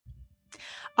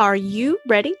Are you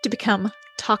ready to become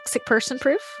toxic person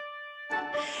proof?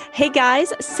 Hey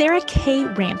guys, Sarah K.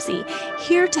 Ramsey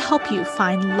here to help you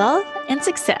find love and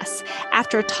success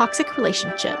after a toxic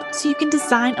relationship so you can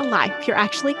design a life you're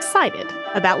actually excited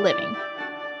about living.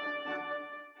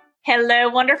 Hello,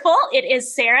 wonderful. It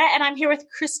is Sarah, and I'm here with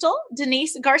Crystal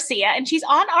Denise Garcia, and she's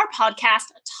on our podcast,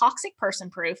 Toxic Person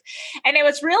Proof. And it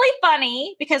was really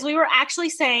funny because we were actually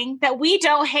saying that we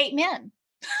don't hate men.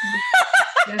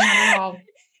 Yeah, not at all.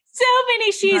 So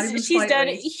many. She's done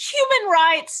human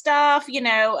rights stuff,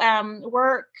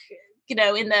 work,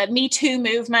 in the Me Too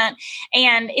movement.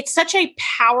 And it's such a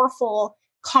powerful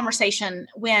conversation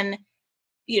when,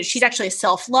 she's actually a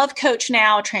self-love coach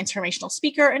now, a transformational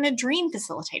speaker, and a dream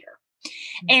facilitator.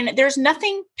 Mm-hmm. And there's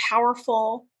nothing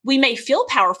powerful. We may feel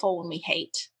powerful when we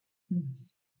hate,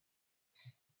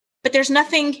 but there's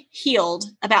nothing healed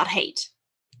about hate.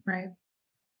 Right.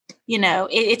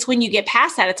 It's when you get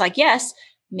past that, it's like, yes,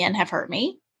 men have hurt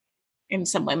me and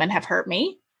some women have hurt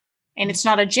me. And it's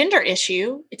not a gender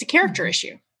issue. It's a character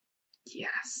issue.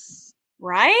 Yes.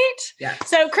 Right? Yeah.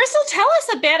 So Crystal, tell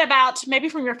us a bit about maybe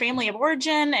from your family of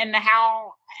origin and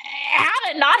how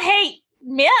to not hate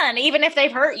men, even if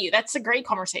they've hurt you. That's a great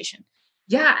conversation.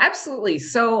 Yeah, absolutely.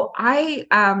 So when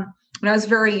I was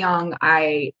very young,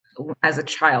 as a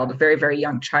child, a very, very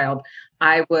young child,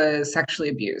 I was sexually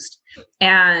abused.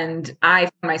 And I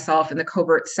found myself in the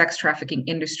covert sex trafficking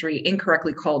industry,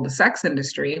 incorrectly called the sex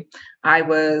industry. I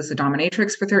was a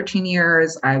dominatrix for 13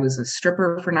 years. I was a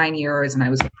stripper for 9 years, and I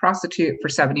was a prostitute for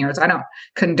 7 years. I don't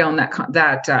condone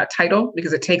that title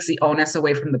because it takes the onus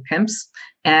away from the pimps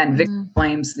and victim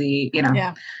blames the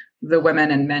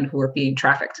women and men who are being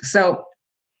trafficked. So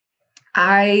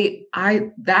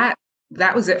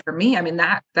that was it for me. I mean,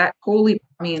 that totally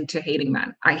brought me into hating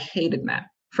men. I hated men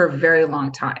for a very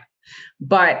long time,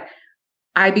 but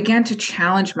I began to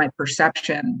challenge my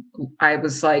perception. I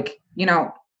was like,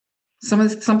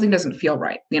 something doesn't feel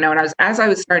right, and as I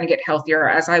was starting to get healthier,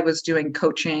 as I was doing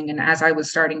coaching and as I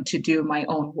was starting to do my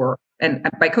own work, and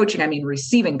by coaching, I mean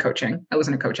receiving coaching. I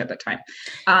wasn't a coach at that time.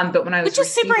 But when I was Which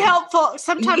is super helpful.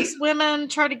 Sometimes women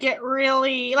try to get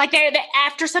really like they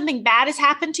after something bad has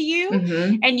happened to you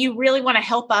and you really want to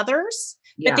help others,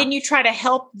 but then you try to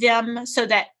help them so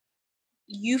that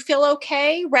you feel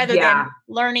okay rather than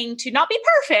learning to not be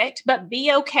perfect, but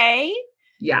be okay.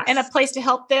 Yes. And a place to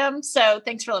help them. So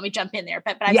thanks for letting me jump in there.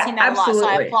 But I've seen that absolutely. a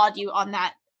lot. So I applaud you on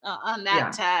that.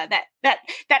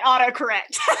 That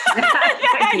autocorrect.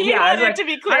 I was like, to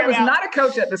be clear. I was not a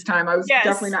coach at this time. I was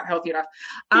definitely not healthy enough.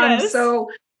 So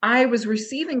I was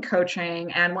receiving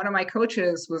coaching, and one of my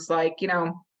coaches was like, you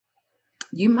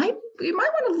might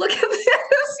want to look at this,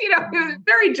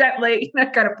 very gently,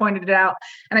 kind of pointed it out.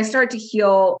 And I started to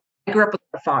heal. I grew up with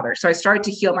my father. So I started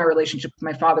to heal my relationship with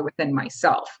my father within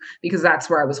myself because that's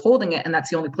where I was holding it. And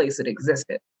that's the only place it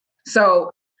existed.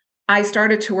 So I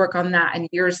started to work on that. And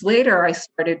years later, I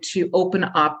started to open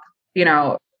up,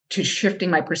 to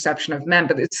shifting my perception of men,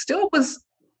 but I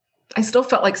still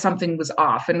felt like something was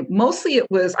off. And mostly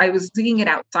I was seeing it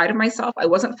outside of myself. I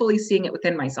wasn't fully seeing it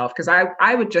within myself because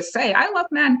I would just say, I love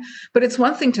men, but it's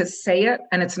one thing to say it.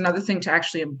 And it's another thing to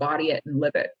actually embody it and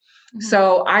live it. Mm-hmm.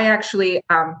 So I actually,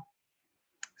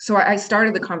 I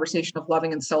started the conversation of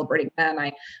loving and celebrating men.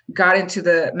 I got into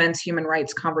the men's human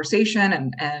rights conversation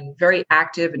and very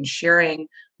active in sharing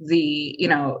the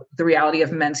reality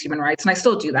of men's human rights. And I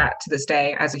still do that to this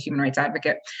day as a human rights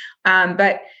advocate.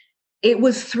 But it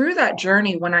was through that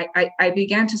journey when I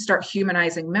began to start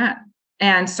humanizing men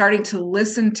and starting to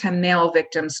listen to male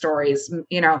victim stories,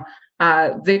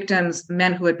 victims,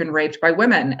 men who had been raped by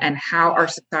women, and how our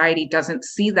society doesn't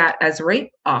see that as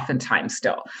rape oftentimes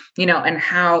still, and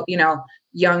how,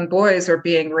 young boys are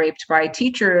being raped by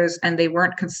teachers and they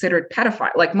weren't considered pedophile.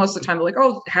 Like most of the time they're like,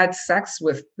 oh, had sex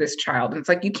with this child. And it's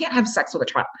like, you can't have sex with a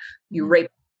child, you rape,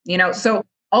 so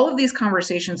all of these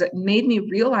conversations that made me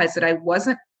realize that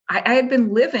I had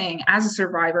been living as a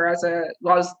survivor, I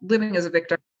was living as a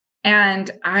victim.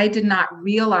 And I did not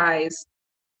realize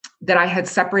that I had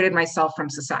separated myself from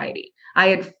society. I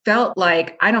had felt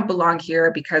like I don't belong here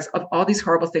because of all these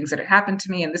horrible things that had happened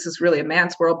to me. And this is really a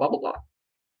man's world, blah, blah, blah.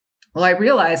 Well, I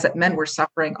realized that men were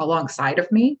suffering alongside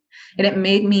of me. And it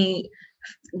made me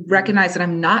recognize that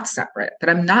I'm not separate, that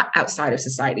I'm not outside of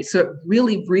society. So it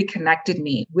really reconnected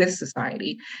me with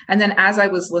society. And then as I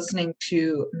was listening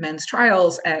to men's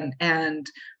trials and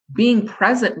being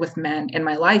present with men in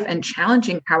my life and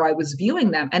challenging how I was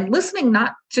viewing them and listening,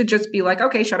 not to just be like,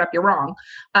 okay, shut up, you're wrong,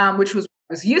 which was what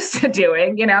I was used to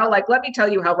doing, like, let me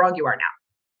tell you how wrong you are now.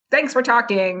 Thanks for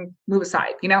talking, move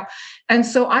aside, And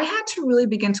so I had to really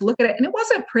begin to look at it, and it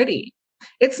wasn't pretty.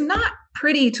 it's not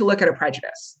pretty to look at a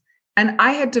prejudice. And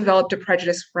I had developed a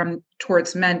prejudice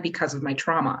towards men because of my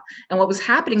trauma. And what was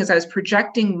happening is I was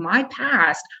projecting my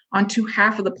past onto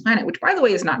half of the planet, which, by the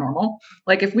way, is not normal.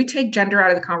 Like if we take gender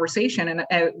out of the conversation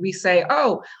and we say,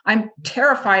 oh, I'm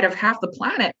terrified of half the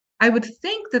planet, I would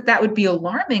think that that would be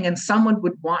alarming and someone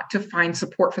would want to find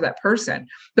support for that person.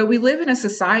 But we live in a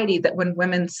society that when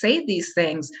women say these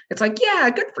things, it's like, yeah,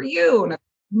 good for you. And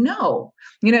no,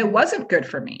 it wasn't good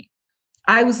for me.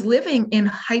 I was living in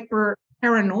hyper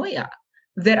paranoia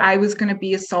that I was going to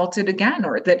be assaulted again,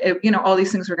 or that, all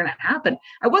these things were going to happen.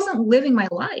 I wasn't living my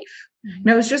life.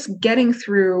 I was just getting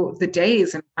through the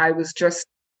days, and I was just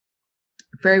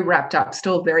very wrapped up,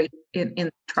 still very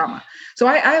in trauma. So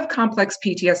I have complex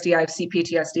PTSD. I have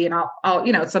CPTSD, and I'll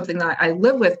it's something that I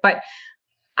live with. But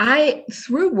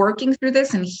through working through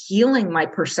this and healing my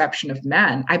perception of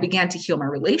men, I began to heal my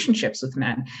relationships with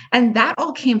men. And that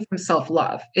all came from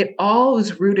self-love. It all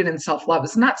was rooted in self-love.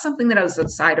 It's not something that I was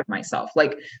outside of myself.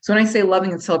 Like, so when I say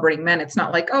loving and celebrating men, it's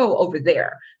not like, oh, over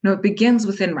there. No, it begins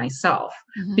within myself.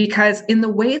 Because in the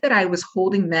way that I was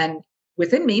holding men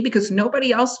within me, because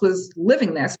nobody else was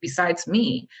living this besides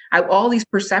me. All these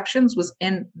perceptions was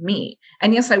in me.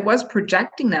 And yes, I was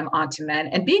projecting them onto men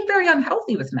and being very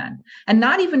unhealthy with men and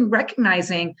not even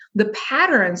recognizing the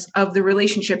patterns of the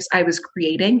relationships I was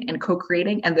creating and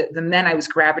co-creating, and the men I was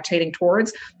gravitating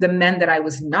towards, the men that I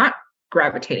was not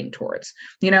gravitating towards,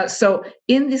 so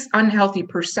in this unhealthy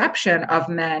perception of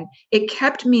men, it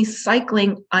kept me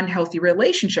cycling unhealthy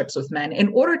relationships with men in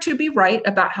order to be right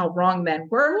about how wrong men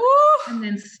were. And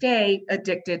then stay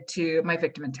addicted to my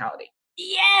victim mentality.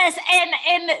 Yes.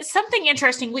 And something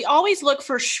interesting, we always look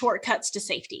for shortcuts to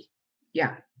safety.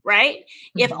 Yeah. Right.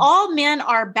 If all men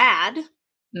are bad,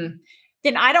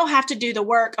 then I don't have to do the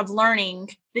work of learning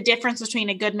the difference between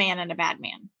a good man and a bad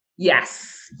man.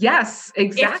 Yes,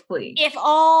 exactly. If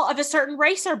all of a certain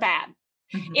race are bad,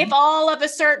 if all of a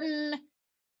certain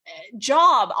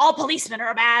job, all policemen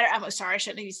are bad. I'm sorry, I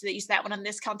shouldn't have used that one in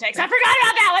this context. I forgot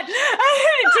about that one.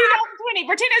 2020,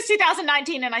 pretend it's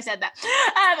 2019, and I said that.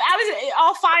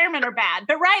 All firemen are bad,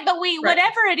 but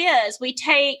whatever it is, we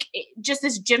take just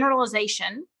this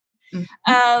generalization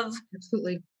of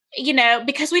absolutely.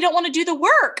 Because we don't want to do the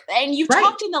work. And you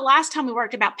talked in the last time we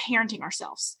worked about parenting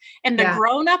ourselves and the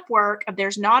grown-up work of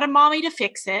there's not a mommy to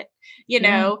fix it.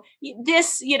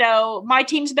 This, my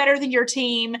team's better than your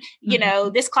team,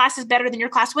 this class is better than your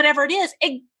class, whatever it is.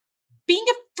 Being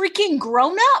a freaking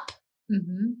grown-up,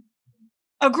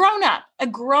 a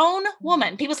grown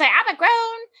woman. People say, I'm a grown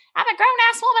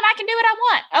ass woman. I can do what I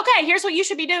want. Okay. Here's what you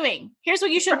should be doing. Here's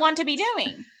what you should want to be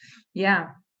doing. Yeah.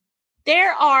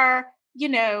 There are,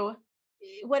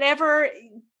 whatever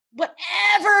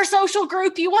social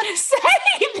group you want to say,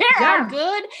 there are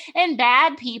good and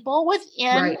bad people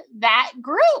within that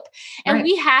group. And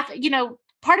we have,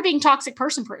 part of being toxic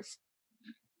person proof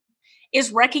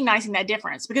is recognizing that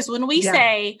difference. Because when we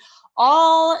say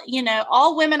all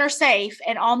women are safe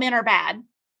and all men are bad.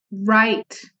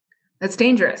 Right. That's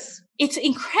dangerous. It's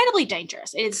incredibly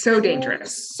dangerous. It's so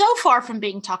dangerous. So far from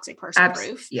being toxic person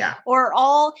proof. Yeah. Or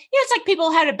it's like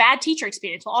people had a bad teacher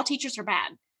experience. Well, all teachers are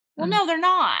bad. Well, no, they're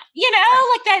not.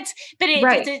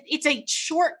 It's a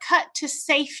shortcut to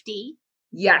safety.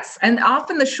 Yes. And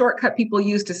often the shortcut people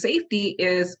use to safety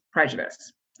is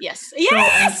prejudice. Yes.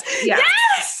 Yes.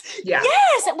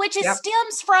 Which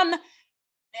stems from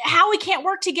how we can't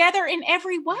work together in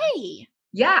every way.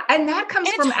 Yeah. And that comes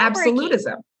from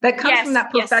absolutism. That comes from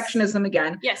that perfectionism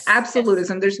again. Yes.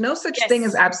 Absolutism. There's no such thing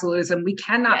as absolutism. We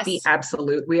cannot be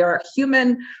absolute. We are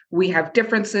human. We have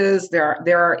differences. There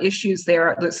are issues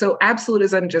there. So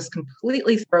absolutism just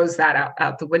completely throws that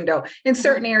out the window. In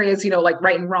certain areas, like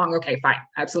right and wrong. Okay, fine.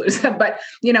 Absolutism. But,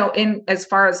 in as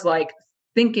far as like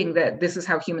thinking that this is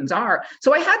how humans are.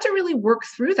 So I had to really work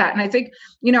through that. And I think,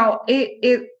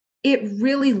 it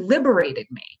really liberated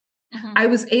me. I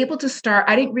was able to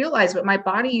I didn't realize, but my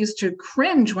body used to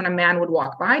cringe when a man would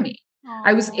walk by me.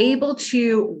 I was able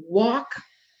to walk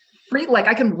free. Like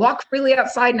I can walk freely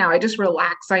outside now. I just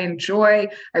relax. I enjoy,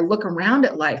 I look around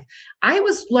at life. I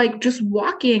was like just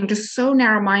walking, just so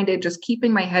narrow-minded, just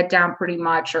keeping my head down pretty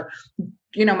much, or,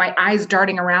 my eyes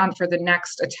darting around for the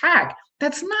next attack.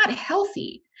 That's not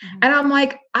healthy. And I'm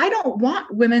like, I don't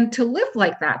want women to live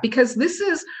like that, because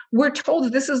we're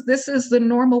told this is the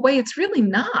normal way. It's really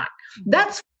not.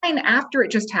 That's fine after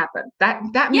it just happened. That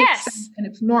makes sense, and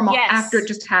it's normal after it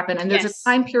just happened. And there's a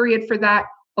time period for that.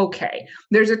 Okay.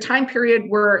 There's a time period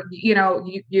where,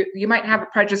 you might have a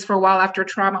prejudice for a while after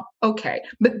trauma. Okay.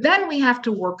 But then we have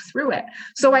to work through it.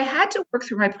 So I had to work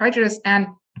through my prejudice. And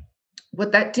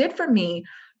what that did for me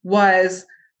was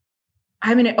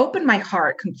it opened my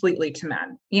heart completely to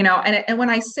men, and when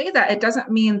I say that, it doesn't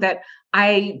mean that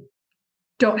I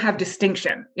don't have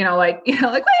distinction, like,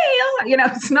 well,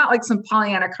 it's not like some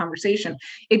Pollyanna conversation.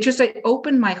 It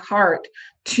opened my heart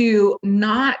to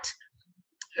not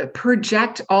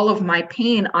project all of my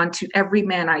pain onto every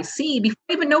man I see before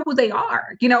I even know who they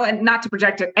are, and not to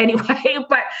project it anyway,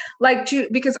 but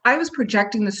because I was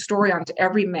projecting the story onto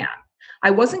every man.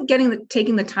 I wasn't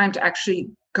taking the time to actually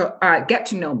get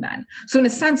to know men. So in a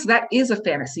sense, that is a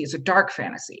fantasy. It's a dark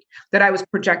fantasy that I was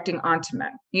projecting onto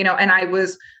men, and I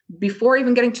was, before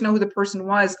even getting to know who the person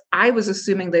was, I was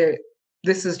assuming that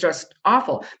this is just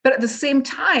awful. But at the same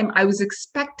time, I was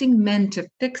expecting men to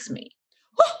fix me.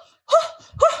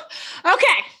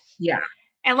 Okay. Yeah.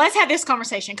 And let's have this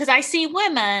conversation, because I see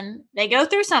women, they go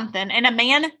through something and a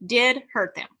man did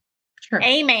hurt them. Sure.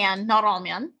 A man, not all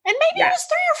men. And maybe it was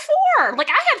 3 or 4. Like,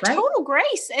 I have total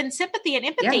grace and sympathy and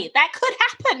empathy. Yeah. That could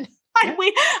happen.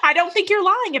 I don't think you're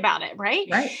lying about it, right?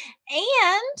 Right.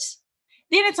 And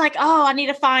then it's like, oh, I need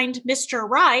to find Mr.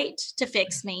 Right to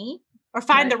fix me, or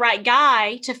find the right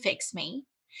guy to fix me.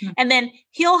 Mm-hmm. And then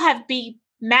he'll be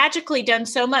magically done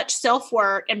so much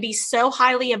self-work and be so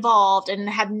highly evolved and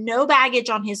have no baggage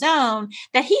on his own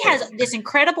that he has this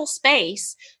incredible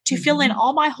space to fill in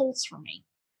all my holes for me.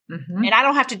 Mm-hmm. And I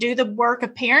don't have to do the work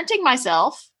of parenting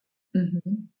myself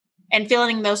and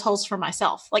filling in those holes for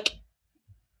myself. Like,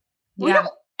 and I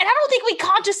don't think we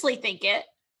consciously think it,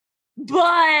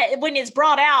 but when it's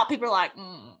brought out, people are like,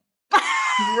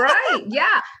 Right.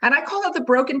 Yeah. And I call it the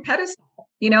broken pedestal,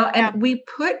 and we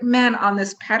put men on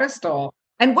this pedestal.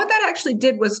 And what that actually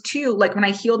did was too, like when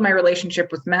I healed my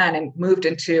relationship with men and moved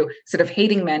into sort of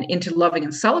hating men into loving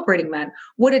and celebrating men,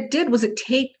 what it did was it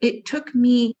took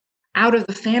me out of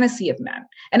the fantasy of men.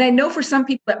 And I know for some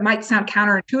people that might sound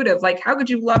counterintuitive, like, how could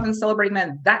you love and celebrate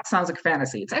men? That sounds like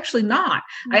fantasy. It's actually not.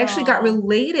 No. I actually got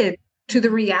related to the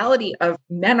reality of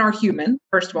men are human,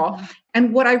 first of all.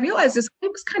 And what I realized is I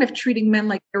was kind of treating men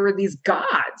like they were these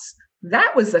gods.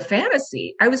 That was the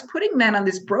fantasy. I was putting men on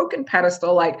this broken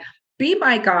pedestal, like, be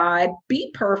my God, be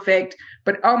perfect.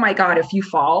 But oh my God, if you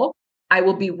fall, I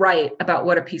will be right about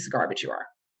what a piece of garbage you are.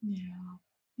 Yeah.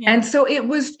 Yeah. And so it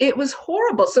was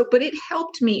horrible. So, but it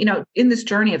helped me, in this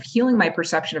journey of healing my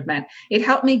perception of men, it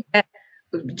helped me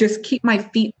just keep my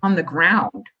feet on the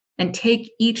ground and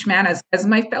take each man as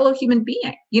my fellow human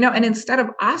being, and instead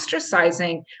of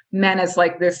ostracizing men as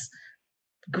like this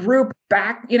group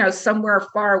back, somewhere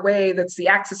far away, that's the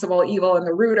axis of all evil and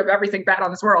the root of everything bad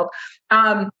on this world.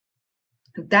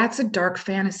 That's a dark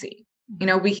fantasy.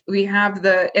 We have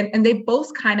and they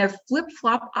both kind of flip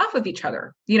flop off of each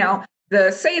other, the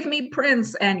save me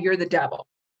prince and you're the devil.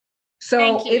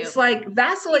 So it's like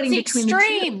vacillating between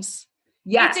extremes.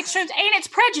 The two. Yes. It's extremes, and it's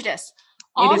prejudice.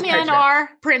 All men are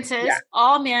princes. Yeah.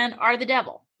 All men are the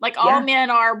devil. Like all men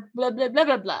are blah, blah, blah,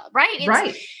 blah, blah. Right?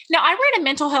 Right. Now, I ran a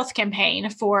mental health campaign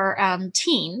for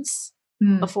teens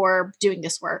before doing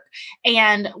this work.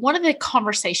 And one of the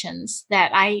conversations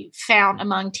that I found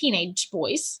among teenage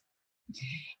boys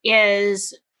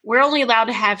is we're only allowed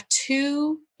to have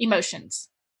 2 emotions.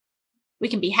 We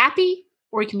can be happy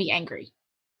or we can be angry.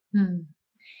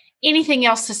 Anything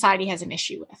else society has an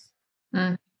issue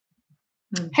with.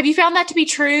 Have you found that to be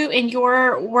true in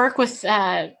your work with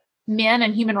men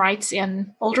and human rights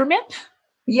in older men?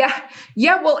 Yeah.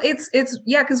 Well, it's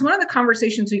because one of the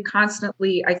conversations we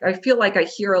constantly, I feel like I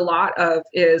hear a lot of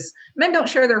is men don't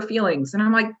share their feelings. And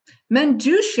I'm like, men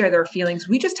do share their feelings.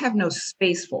 We just have no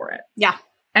space for it. Yeah.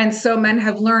 And so men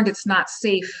have learned it's not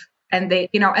safe. And they,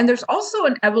 and there's also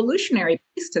an evolutionary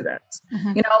piece to this,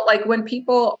 like when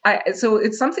people, so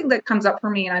it's something that comes up for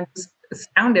me and I'm just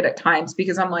astounded at times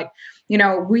because I'm like,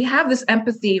 we have this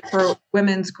empathy for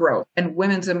women's growth and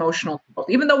women's emotional growth,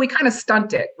 even though we kind of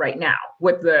stunt it right now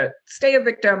with the stay a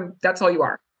victim, that's all you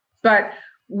are. But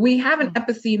we have an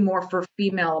empathy more for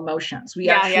female emotions. We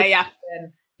like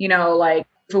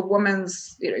if a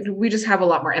woman's, we just have a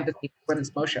lot more empathy for women's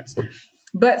emotions.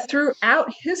 But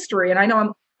throughout history, and I know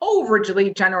I'm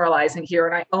overly generalizing here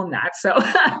and I own that. So,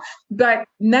 but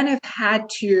men have had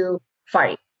to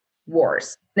fight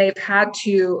wars. They've had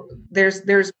to, there's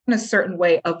been a certain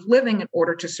way of living in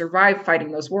order to survive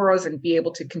fighting those wars and be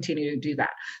able to continue to do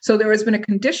that. So there has been a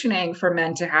conditioning for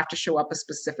men to have to show up a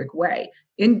specific way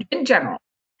in general.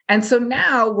 And so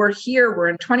now we're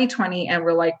in 2020 and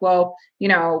we're like, well,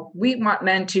 we want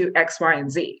men to X, Y,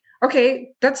 and Z. Okay,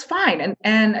 that's fine.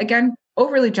 And again,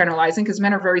 overly generalizing because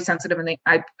men are very sensitive and they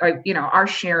are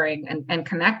sharing and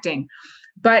connecting.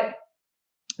 But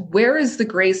where is the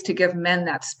grace to give men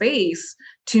that space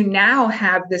to now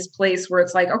have this place where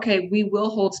it's like, okay, we will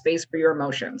hold space for your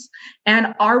emotions.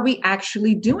 And are we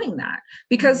actually doing that?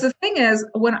 Because the thing is,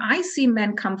 when I see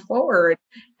men come forward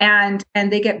and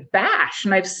they get bashed,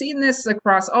 and I've seen this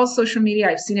across all social media,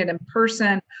 I've seen it in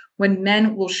person, when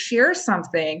men will share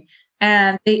something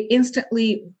and they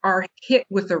instantly are hit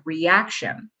with a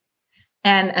reaction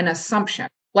and an assumption.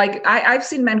 Like I've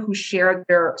seen men who share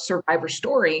their survivor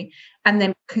story and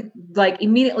then like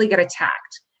immediately get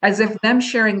attacked, as if them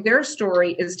sharing their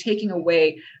story is taking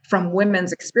away from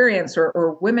women's experience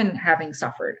or women having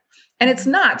suffered. And it's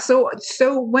not. So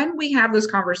when we have those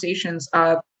conversations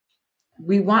of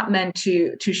we want men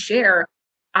to share,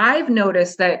 I've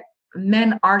noticed that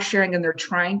men are sharing and they're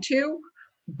trying to,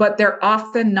 but they're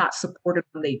often not supported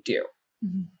when they do.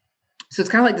 Mm-hmm. So it's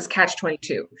kind of like this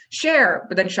catch-22. Share,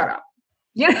 but then shut up.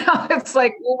 You know, it's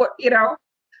like, well, you know,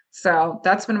 so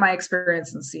that's been my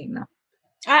experience in seeing them.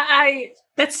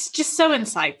 That's just so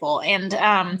insightful. And,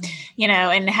 you know,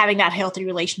 and having that healthy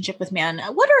relationship with men.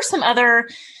 What are some other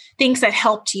things that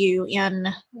helped you in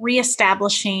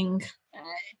reestablishing,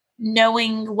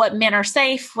 knowing what men are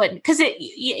safe? Because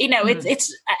you know,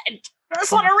 it's I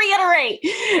just want to reiterate,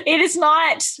 it is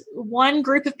not one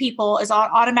group of people is on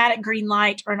automatic green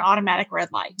light or an automatic red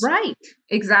light. Right.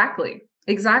 Exactly.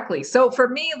 So for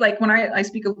me, like when I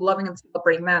speak of loving and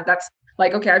celebrating men, that's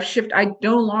like, okay, I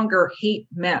no longer hate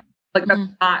men. Like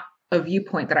that's not a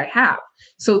viewpoint that I have.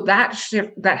 So that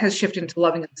has shifted into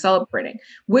loving and celebrating,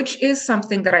 which is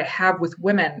something that I have with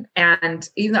women. And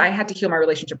even though I had to heal my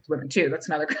relationship with women too, that's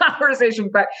another conversation,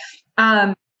 but,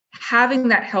 having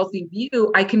that healthy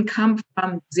view, I can come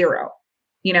from zero,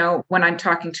 you know, when I'm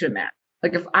talking to a man.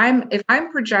 Like if I'm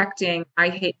projecting, I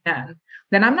hate men,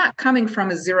 then I'm not coming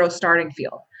from a zero starting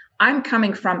field. I'm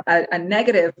coming from a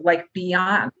negative, like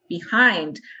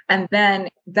behind, and then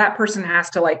that person has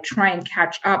to like try and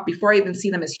catch up before I even see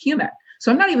them as human.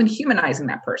 So I'm not even humanizing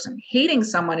that person. Hating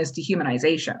someone is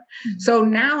dehumanization. Mm-hmm. So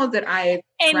now that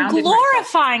and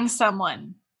glorifying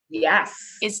someone. Yes.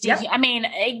 I mean,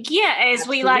 yeah, as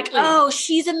Absolutely. We like, oh,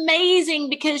 she's amazing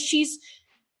because she's,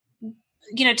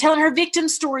 you know, telling her victim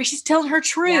story. She's telling her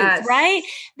truth, right?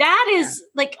 That is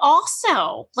like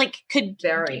also like could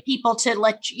get people to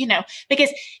let you know, because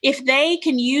if they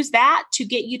can use that to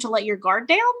get you to let your guard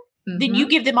down, then you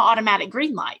give them an automatic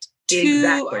green light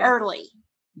too early.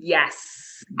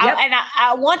 Yes. Yep.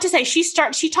 I want to say she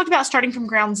talked about starting from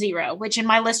ground zero, which in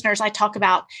my listeners, I talk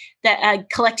about that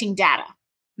collecting data.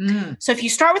 So if you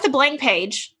start with a blank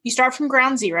page, you start from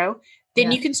ground zero,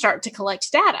 then you can start to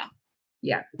collect data.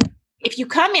 Yeah. If you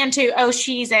come into, oh,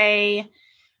 she's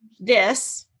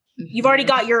this, you've already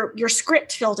got your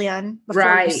script filled in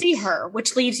before you see her,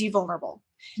 which leaves you vulnerable.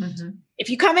 If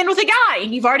you come in with a guy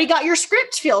and you've already got your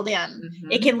script filled in,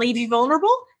 it can leave you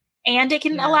vulnerable and it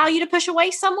can allow you to push away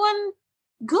someone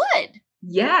good.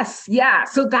 Yes. Yeah.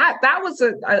 So that was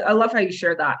I love how you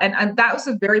share that. And that was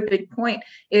a very big point,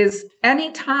 is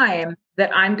any time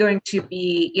that I'm going to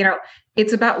be, you know,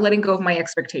 it's about letting go of my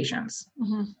expectations.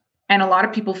 And a lot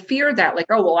of people fear that, like,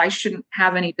 oh, well, I shouldn't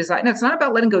have any desire. No, it's not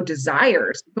about letting go of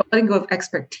desires, but letting go of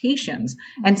expectations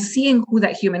and seeing who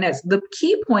that human is. The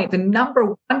key point, the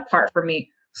number one part for me,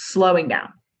 slowing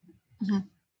down.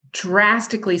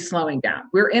 Drastically slowing down.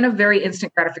 We're in a very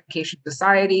instant gratification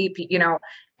society, you know,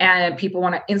 and people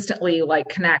want to instantly like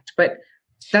connect, but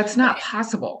that's not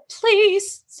possible.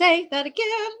 Please say that again.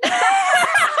 Well,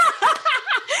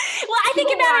 I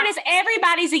think about it as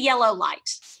everybody's a yellow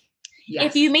light. Yes.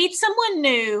 If you meet someone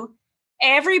new,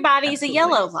 everybody's a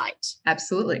yellow light.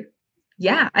 Absolutely.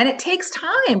 Yeah. And it takes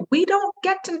time. We don't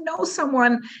get to know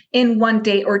someone in 1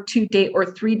 date or 2 dates or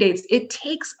 3 dates. It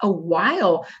takes a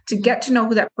while to get to know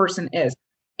who that person is.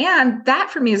 And that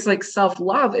for me is like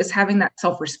self-love, is having that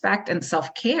self-respect and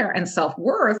self-care and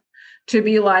self-worth to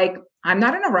be like, I'm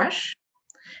not in a rush.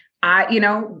 But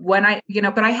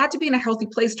I had to be in a healthy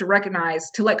place to recognize,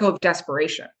 to let go of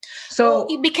desperation. So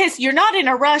because you're not in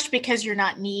a rush because you're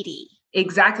not needy.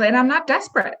 Exactly. And I'm not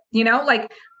desperate, you know,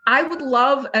 like I would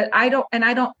love, I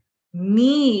don't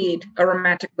need a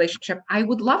romantic relationship. I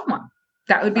would love one.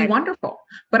 That would be wonderful,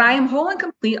 but I am whole and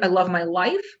complete. I love my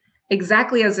life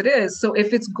exactly as it is. So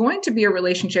if it's going to be a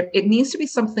relationship, it needs to be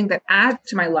something that adds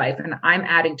to my life and I'm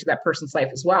adding to that person's life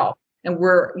as well. And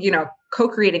we're, you know,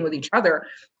 co-creating with each other.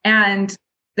 And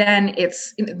then it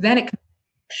can,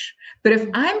 but if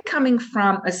I'm coming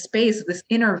from a space of this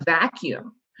inner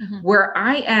vacuum where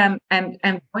I am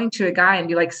going to a guy and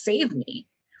be like, save me,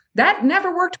 that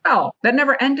never worked well. That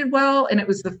never ended well. And it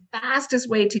was the fastest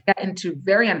way to get into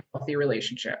very unhealthy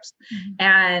relationships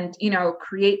and, you know,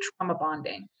 create trauma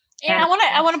bonding. And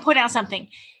I want to point out something.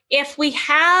 If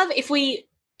we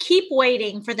keep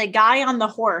waiting for the guy on the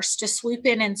horse to swoop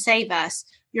in and save us,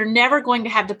 you're never going to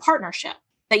have the partnership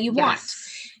that you want.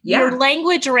 Your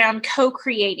language around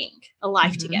co-creating a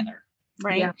life together.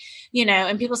 Right. Yeah.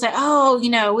 And people say, oh,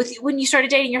 when you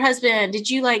started dating your husband, did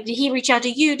he reach out to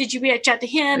you? Did you reach out to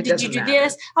him? Did you do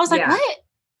this? I was like, what?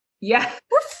 Yeah.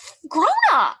 We're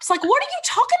grown-ups. Like, what are you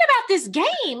talking about this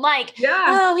game? Like,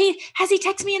 has he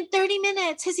texted me in 30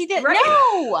 minutes? Has he did? Right.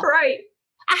 No. Right.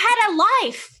 I had a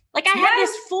life. Like I had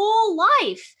this full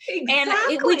life.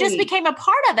 Exactly. And we just became a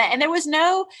part of it. And there was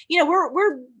no,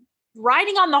 we're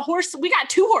riding on the horse. We got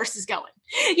 2 horses going.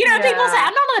 People say,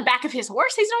 I'm not on the back of his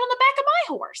horse. He's not on the back of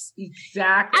my horse.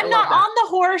 Exactly. I'm not on the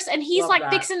horse and he's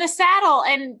fixing the saddle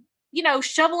and,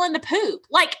 shoveling the poop.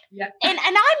 Like, and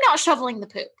I'm not shoveling the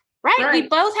poop, right? We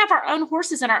both have our own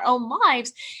horses and our own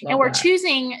lives and we're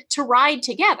choosing to ride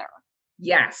together.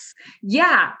 Yes.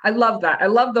 Yeah. I love that. I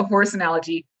love the horse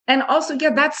analogy. And also,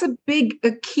 that's a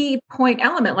key point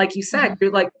element. Like you said,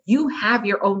 you're like, you have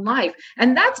your own life.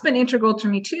 And that's been integral to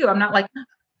me too. I'm not like,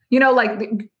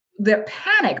 the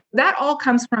panic, that all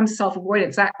comes from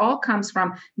self-avoidance. That all comes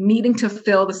from needing to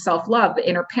fill the self-love, the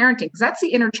inner parenting, because that's the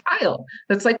inner child.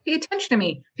 That's like, pay attention to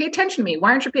me. Pay attention to me.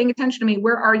 Why aren't you paying attention to me?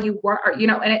 Where are you?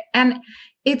 And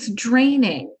it's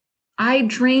draining. I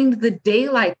drained the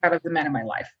daylight out of the men in my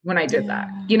life when I did that,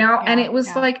 and it was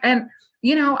like,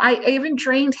 I even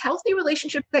drained healthy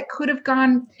relationships that could have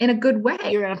gone in a good way.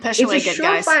 You're going to push away good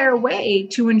guys. It's a surefire way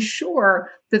to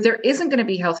ensure that there isn't going to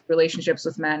be healthy relationships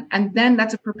with men. And then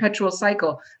that's a perpetual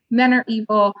cycle. Men are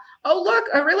evil. Oh, look,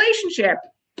 a relationship.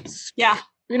 Yeah.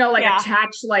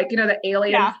 Attached, the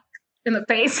alien in the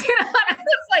face.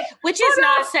 It's like, which is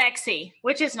not sexy.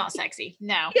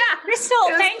 No. Yeah. Crystal,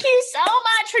 thank you so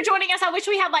much for joining us. I wish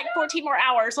we had 14 more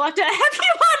hours. We'll have to have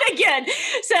you on again.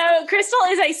 So Crystal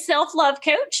is a self-love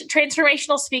coach,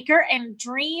 transformational speaker, and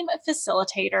dream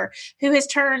facilitator who has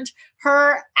turned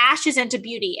her ashes into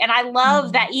beauty. And I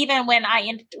love that even when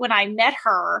I met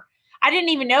her, I didn't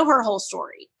even know her whole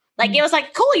story. It was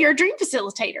like, cool, you're a dream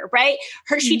facilitator, right?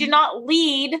 She did not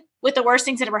lead with the worst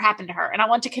things that ever happened to her. And I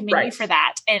want to commend you for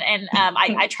that. And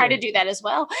I try to do that as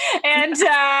well. And, so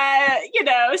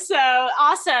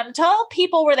awesome. Tell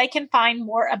people where they can find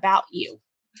more about you.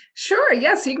 Sure.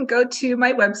 Yes. You can go to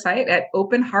my website at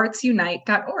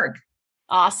openheartsunite.org.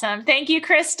 Awesome. Thank you,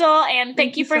 Crystal. And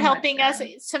thank you for so helping us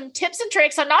some tips and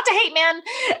tricks on not to hate men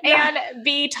and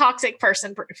be toxic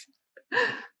person proof.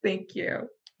 Thank you.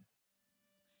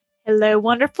 Hello,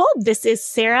 wonderful. This is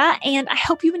Sarah, and I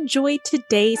hope you enjoyed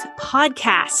today's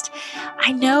podcast.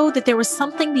 I know that there was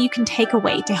something that you can take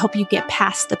away to help you get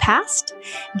past the past,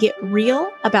 get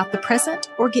real about the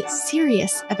present, or get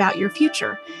serious about your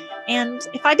future. And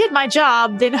if I did my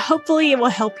job, then hopefully it will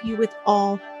help you with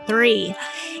all 3.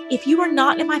 If you are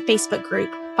not in my Facebook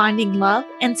group, Finding Love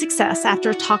and Success After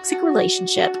a Toxic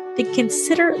Relationship, then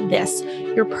consider this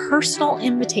your personal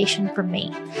invitation from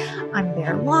me. I'm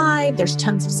there live, there's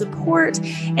tons of support,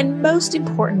 and most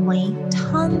importantly,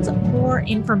 tons more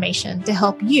information to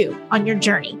help you on your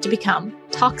journey to become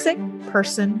toxic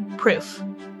person proof.